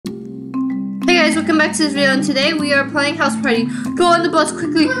guys, welcome back to this video, and today we are playing House Party. Go on the bus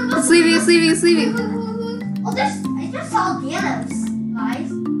quickly. It's leaving, it's leaving, it's leaving. Oh, I just saw Danos,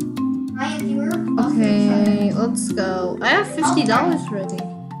 guys. Okay, let's go. I have $50 ready.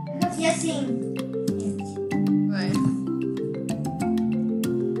 I'm guessing. Right.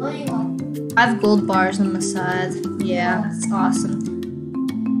 What do you want? I have gold bars on the side. Yeah, it's awesome.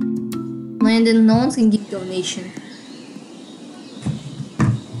 Landon, no one's gonna give donation.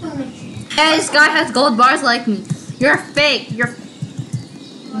 Hey, this guy has gold bars like me. You're fake. You're.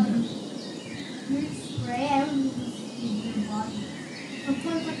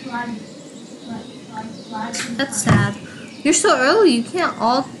 That's sad. You're so early. You can't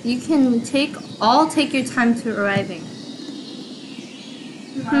all. You can take your time to arriving.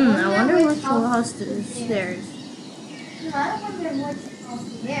 I wonder which house is theirs. I don't wonder which house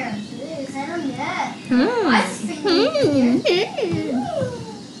theirs is. I don't know.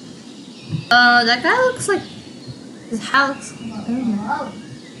 That guy looks like his house.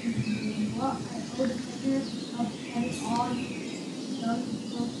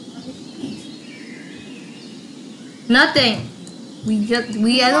 Nothing. We just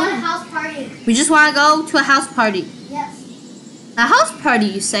want to go to a house party. Yes. A house party,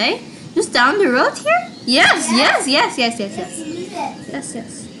 you say? Just down the road here? Yes.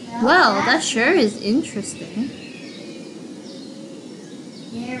 Well, that sure is interesting.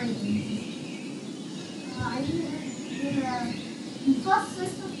 Very interesting.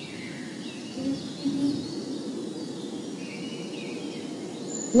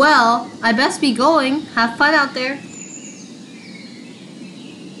 Well, I best be going. Have fun out there. Okay,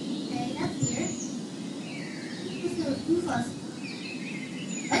 that's weird.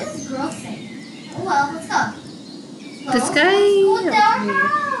 What does this girl say? Oh well, let's go. This guy.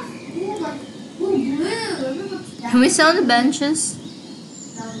 Can we sit on the benches?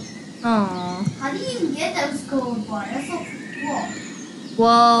 Aww. How do you even get those gold bars? That's so cool.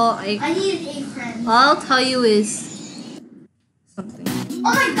 Well, I need a friend. All I'll tell you is something.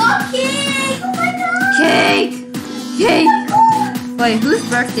 Oh my god, cake! Oh my god! Cake! Cake! Oh my god! Wait, whose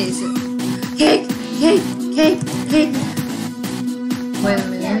birthday is it? Cake! Wait a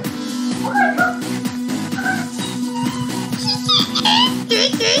minute. Oh my god!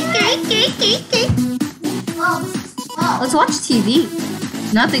 Let's watch TV.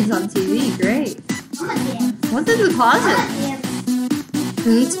 Nothing's on TV. Great. I'm a dance. What's in the closet? I'm a dance.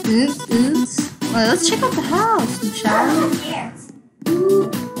 Oots. Alright, let's check out the house, shall we? I'm a dance.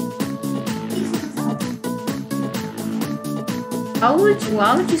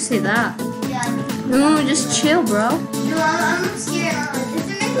 Why would you say that? Yeah. Ooh, just chill, bro. No, I'm scared. Is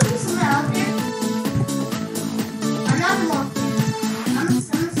there meant to be someone out there? I'm not walking. I'm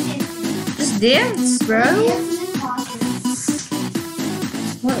scared. Just dance, bro. I'm dancing in closets.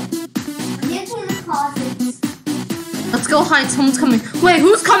 What? I'm dancing in the closets. Let's go hide. Someone's coming. Wait,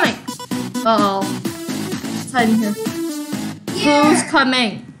 who's coming? Uh-oh. Let's hide in here. Who's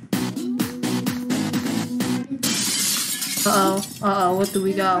coming? Uh-oh. What do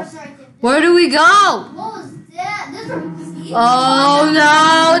we go? Where do we go? What was that? Oh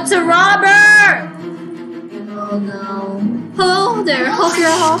no, it's a robber! Oh no. Hello there, hope you're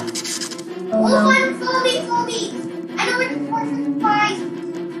all. Oh no. Follow me. I know where the fortune lies.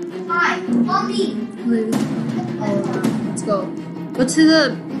 Hi, follow me. Oh no, let's go. Go to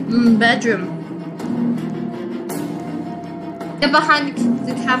the bedroom. Get behind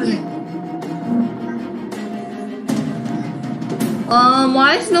the cabinet.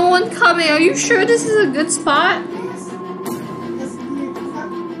 Why is no one coming? Are you sure this is a good spot?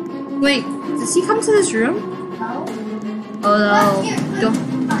 Wait, does he come to this room? Oh no.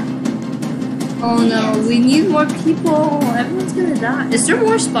 Oh no, we need more people. Everyone's gonna die. Is there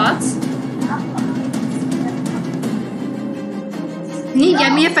more spots? Can you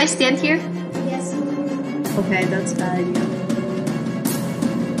get me if I stand here? Yes. Okay, that's a bad idea.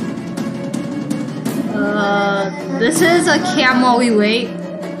 This is a camp while we wait.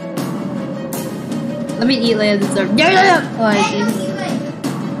 Let me eat later dessert. Yeah. Oh, I didn't.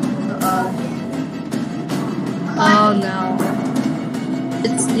 Oh no.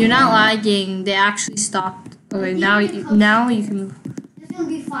 You're not lagging. They actually stopped. Okay, now you can. There's gonna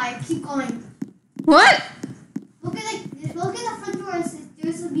be fire. Keep going. What? Look at the front door.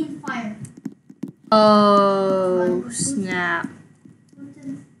 There's gonna be fire. Oh snap.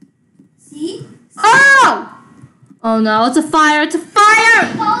 See? Oh! Oh no, it's a fire! It's a fire!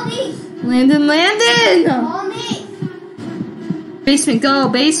 Follow me. Landon! Follow me. Basement, go!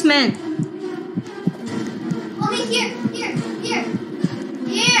 Basement! Follow me here.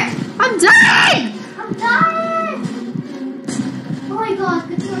 I'm dying! I'm dying. Oh my god,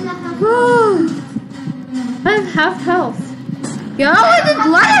 good thing I'm not having. have health. Yo, let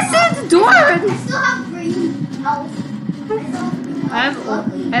us in the door! I still have green health. I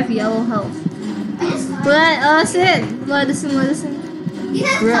have yellow health. I just Let us in. Let us in. You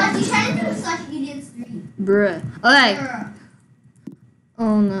tried to do such idiots 3. Bruh. Okay. Bruh.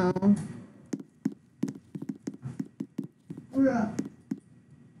 Oh no. Bruh.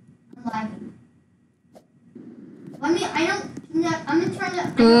 I'm lagging. I mean, I don't. I'm gonna turn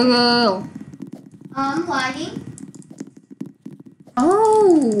it. Go. I'm lagging.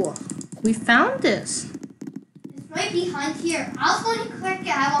 Oh, we found this. It's right behind here. I was going to click it.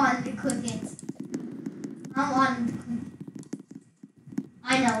 I wanted to click it. I wanted to click it.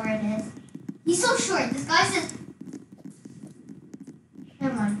 I know where it is. He's so short. This guy says.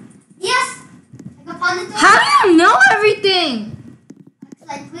 Never mind. Yes! I can find the door. How do you know everything? Because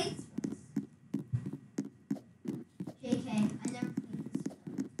I played this once. JK. I never played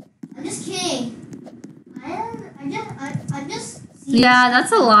this. I'm just kidding. I'm just. Yeah,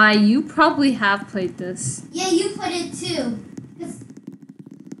 that's a lie. You probably have played this. Yeah, you put it too.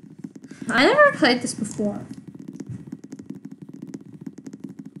 I never played this before.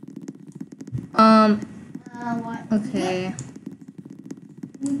 What? Okay.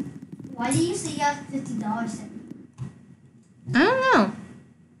 Why did you say you have $50? I don't know.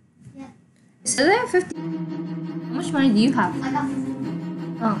 Yeah. It said I have 50. How much money do you have? I got 50.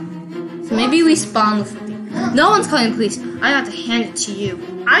 Oh. So maybe we spawn with 50. No one's calling the police. I got to hand it to you.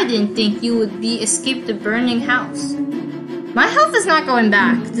 I didn't think you would escape the burning house. My health is not going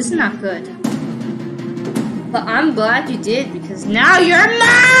back. This is not good. But I'm glad you did because now you're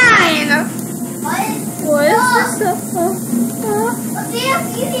mine! What is this? Let's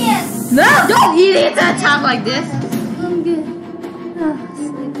eat it! No, don't eat it to attack like this. I'm good.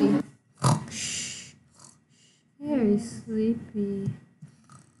 Sleepy. Shh. Very sleepy.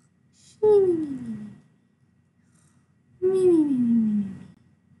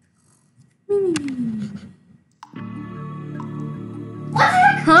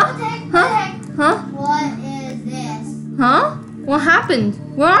 Huh? What is this? Huh? What happened?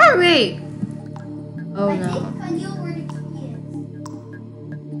 Where are we? Oh I no. think I know where the key is.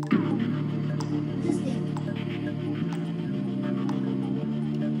 Just think.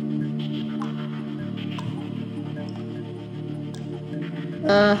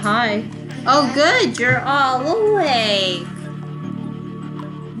 Hi. Oh good, you're all awake.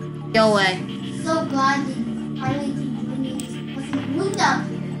 Go away. So glad that you finally can join me. What's in the room down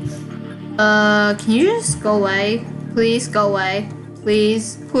here? Can you just go away? Please go away.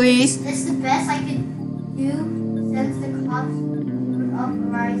 Please. Please. It's the best I could do since the cops were up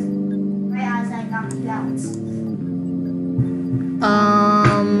right as I knocked you out.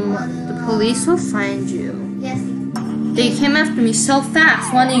 The police will find you. Yes. They came after me so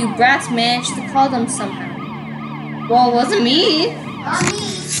fast. One of you brats managed to call them somehow. Well, it wasn't me. Not me.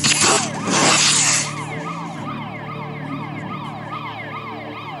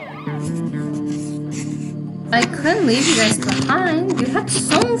 I couldn't leave you guys behind. You had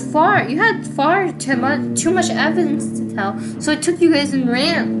far too much evidence to tell, so I took you guys and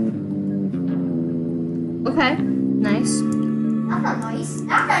ran. Okay, nice. That's not noise.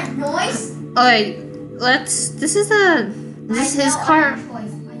 That's not noise. Alright, this is his car.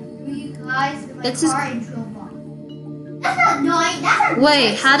 It's his. That's not noise. That's not Wait,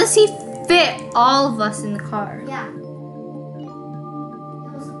 noise. how does he fit all of us in the car? Yeah.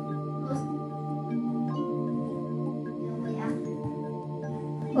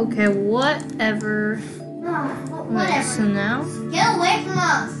 Okay, whatever. Whatever. Right, so now. Get away from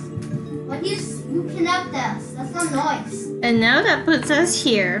us. What you kidnapped us? That's not noise. And now that puts us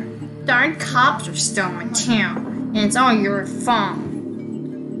here. Darn cops are still in my town, and it's all your fault. Of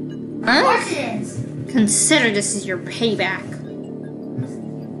course it is. Consider this as your payback.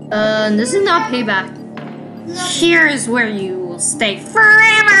 This is not payback. Here's where you will stay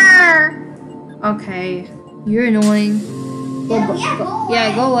forever! Okay, you're annoying. Go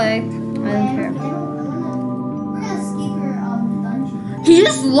away. I don't care. We're gonna escape her dungeon. He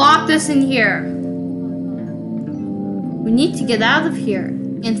just locked us in here. We need to get out of here.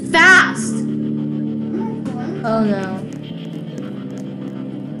 And fast! Oh no.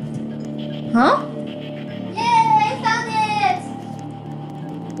 Huh? Yay! I found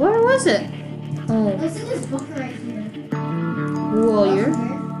it! Where was it? Oh. Listen to this book right here. Well, you're...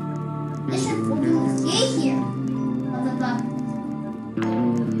 This should open this gate here. Blah, blah, blah.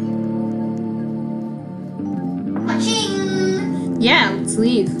 Ka-ching! Yeah, let's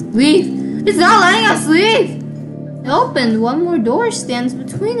leave. Leave! It's not letting us leave! It opened. One more door stands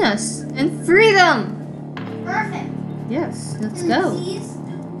between us and freedom! Perfect. Yes, let's And go. these,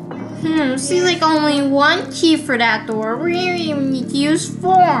 Seems like only one key for that door. We even need to use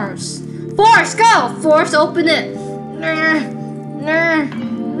force. Force, go! Force, open it.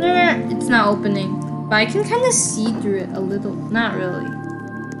 It's not opening. But I can kind of see through it a little. Not really.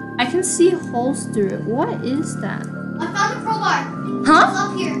 I can see holes through it. What is that? I found a crowbar. Huh? It's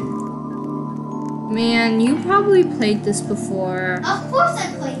up here. Man, you probably played this before. Of course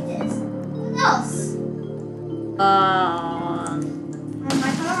I played this. What else?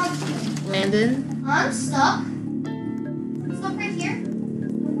 Landon? I'm stuck. I'm stuck right here.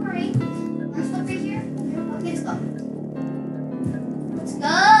 Don't worry. I'm stuck right here. Okay, let's go. Let's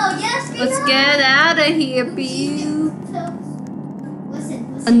go. Yes, we Let's are. get out of here, B. Listen.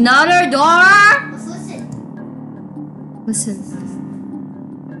 Another door? Let's listen. Listen.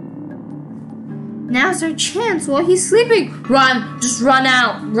 Now's our chance while he's sleeping. Run. Just run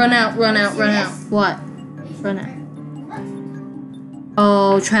out. Run out. Run out. Run out. What? Run out.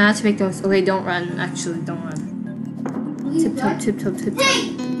 Oh, try not to make those. Okay, don't run. Actually, don't run. Tiptoe, tiptoe, tiptoe.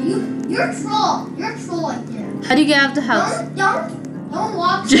 Hey, you're a troll. You're a troll right there. How do you get out of the house? Don't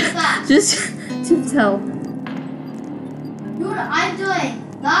walk so fast. Just tiptoe. Do what I'm doing.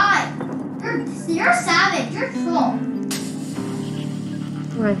 Die. You're a savage. You're a troll.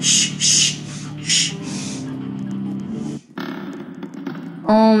 Right. Shh, shh, shh.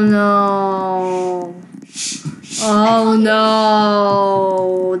 Oh no. Oh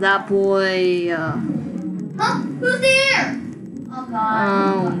no. That boy. Huh? Who's there? Oh God.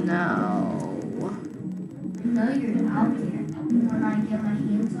 Oh no. I know you're out here. When I get my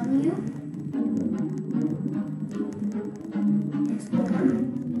hands on you. It's over.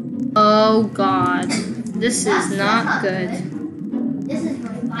 Oh God. This is not good. This is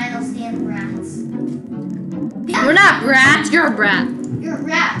my final stand, brats. We're not brats. You're a brat. You're a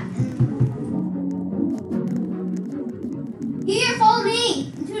rat. Here, follow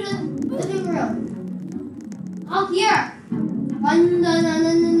me into the living room. Out here. Run,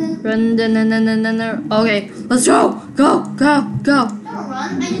 Okay, let's go. Go, go, go. Don't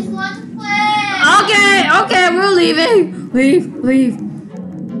run. I just want to play. Okay, we're leaving. Leave.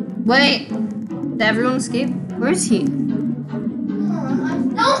 Wait. Did everyone escape? Where is he? Don't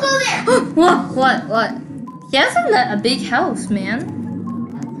go there. What? He has a big house, man.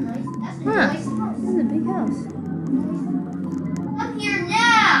 That's a Huh. nice house. This is a big house. I'm here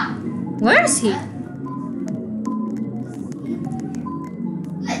now. Where is he?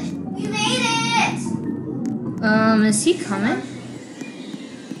 Good. We made it. Is he coming?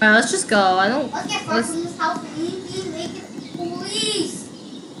 Alright, let's just go. Let's get far from this house and easy make it police.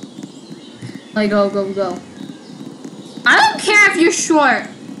 Like, go. I don't care if you're short.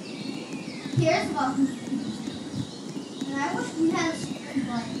 Here's what. And I wish we had a secret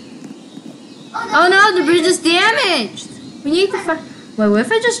button. Oh no, the bridge is damaged. We need to find. Wait, what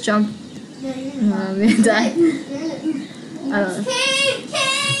if I just jump? No, you're No, I'm gonna die. I don't know.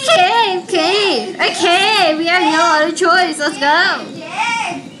 Cave. Okay, we have no other choice. Let's go.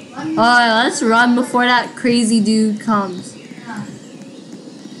 Alright, let's run before that crazy dude comes.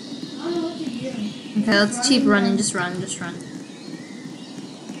 Okay, let's keep running. Just run.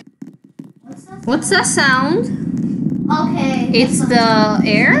 What's that sound? Okay. It's the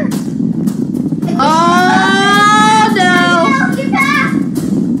air? Oh no! Get back!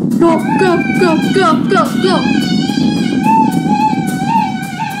 Go!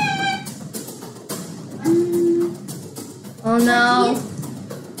 Oh no!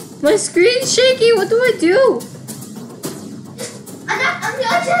 My screen's shaky. What do I do? I'm not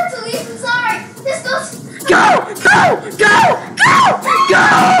trying to leave. I'm sorry. This goes. Go!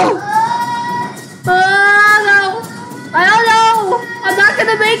 Oh no! I don't know! I'm not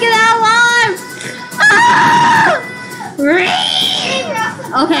gonna make it out alive! Ah!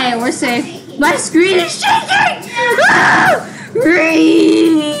 Okay, we're safe. My screen is shaking! Ah!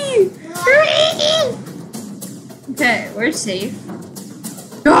 Okay, we're safe.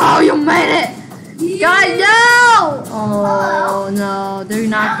 Oh, you made it! Guys, no! Oh no, they're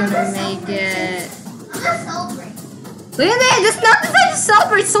not gonna make it. I'm gonna celebrate. Look at that! There's nothing to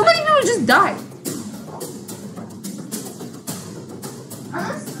celebrate. So many people just died.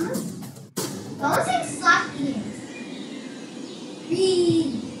 Don't say slap hands.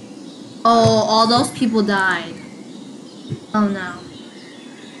 Breathe. Oh, all those people died. Oh no.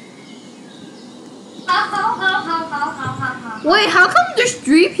 How. Wait, how come there's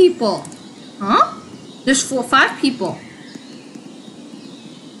 3 people? Huh? There's 5 people.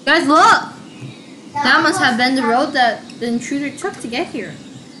 Guys, look! That must have been the road that the intruder took to get here.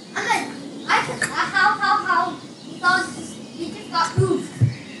 How. We just got moved.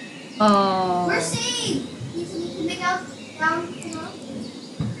 Oh. We're safe. You can make out down.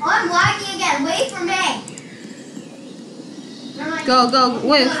 I'm lagging again. Wait for me. Go.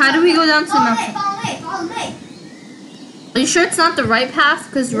 Wait, how do we go down to the mountain? Follow me. Are you sure it's not the right path?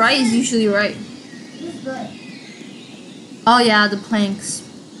 Because right is usually right. This is good. Oh yeah, the planks.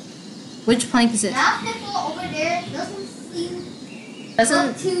 Which plank is it? That nipple over there doesn't seem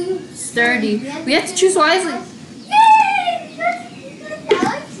Too sturdy. We have to choose wisely. Yay! I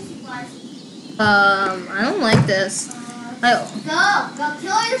like choosing wisely. I don't like this. Go,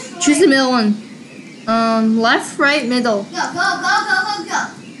 kill your destroyer. Choose the middle one. Left, right, middle. Go.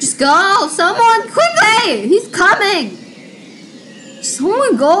 Just go! Someone, quickly! He's coming!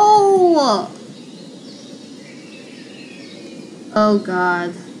 Someone go! Oh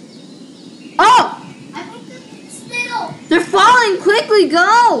god. Oh! I think it's middle. They're falling! Quickly,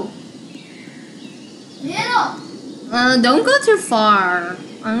 go! Middle. Don't go too far.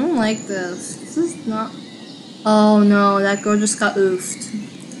 I don't like this. This is not... Oh no, that girl just got oofed.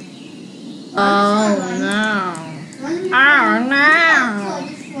 Oh no. Oh no.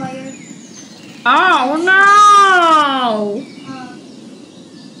 Oh no!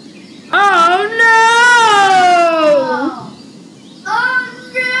 Oh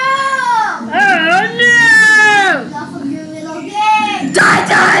no! Oh no! Enough of your little game.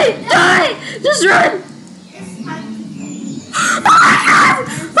 Die! Just run!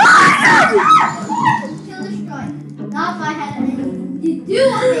 Kill destroy. Not if I had anything to do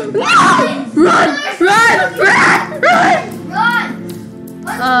with it. Run!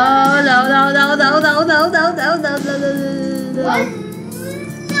 Oh no!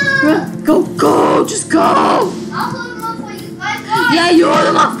 Go! Just go! I'll hold them up for you guys. Yeah, you hold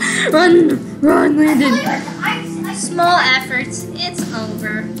them up! Run, Landon! I Small efforts, it's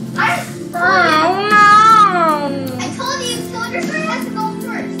over. I Oh no! told you, kill destroy has to go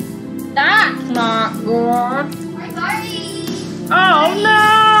first. That's not good. Sorry. Oh no!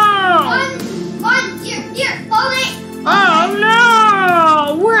 Run, here, hold it. Oh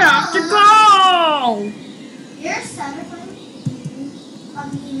no! We have to go! Here's 7.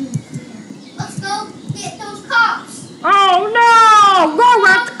 Let's go get those cops. Oh no! Go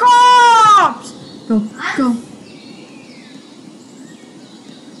at the cops! Go.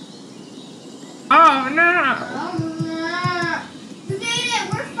 Oh no! We made it.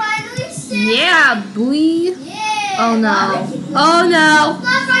 We're finally safe. Yeah, boy. Yeah. Oh no!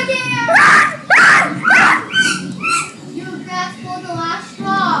 Not right there. You grass for the last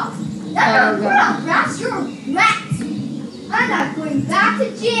straw. That's Oh, not grass. You're a rat. I'm not going back to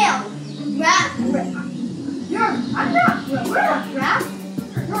jail. Rat. We're not rats.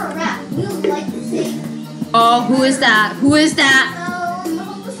 You're a rat. We would like to say. Oh, who is that? The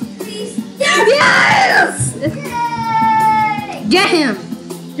homeless police. Yes! Yay! Get him!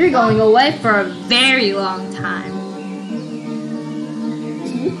 You're going away for a very long time.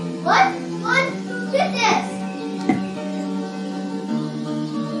 What? Get this.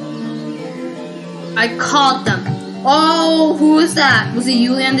 I called them. Oh, who was that? Was it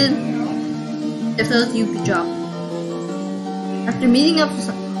you, Landon? If it was you, good job. After meeting up with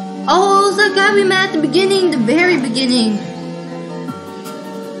some... Oh, it was that guy we met at the beginning, the very beginning.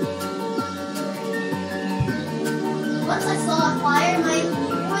 Once I saw a fire in my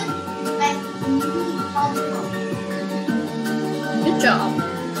neighborhood, I immediately called the police. Good job.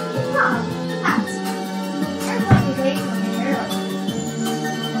 Everybody away from here.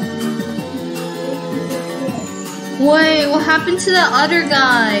 Wait, what happened to that other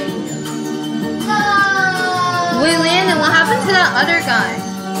guy? No! Wait, Landon, what happened to that other guy?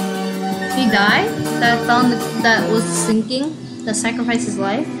 He died? That was sinking? That sacrificed his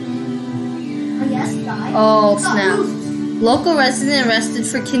life? Yes, died. Oh, snap. Local resident arrested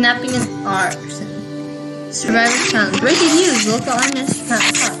for kidnapping and arson. Survivors found. Breaking news, local owners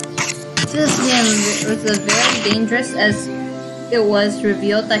found. This man was very dangerous as it was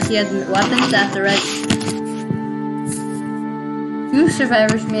revealed that he had weapons at the ready. Few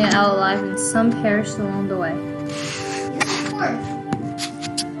survivors made it out alive and some perished along the way. Yes, of course.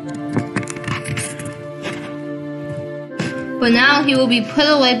 But now he will be put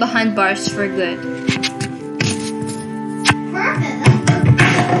away behind bars for good. Perfect. That's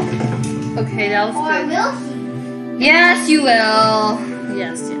perfect. Okay, that was Or I good. will. Yes, you will.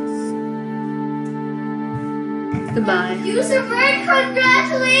 Yes. Goodbye. You survived.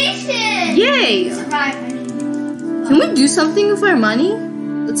 Congratulations. Yay! You survived. Can we do something with our money?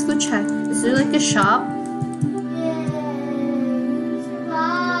 Let's go check. Is there like a shop? Yay.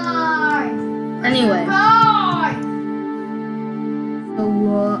 Survived. Anyway. Survived. So,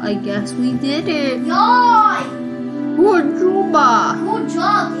 I guess we did it. Yay. Good job. Good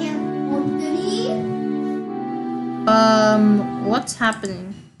job, Anthony. What's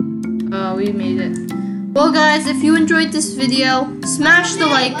happening? Oh, we made it. Well, guys, if you enjoyed this video, smash the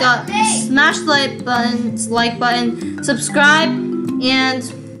like button, subscribe, and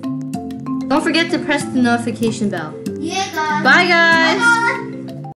don't forget to press the notification bell. Yeah, guys. Bye, guys.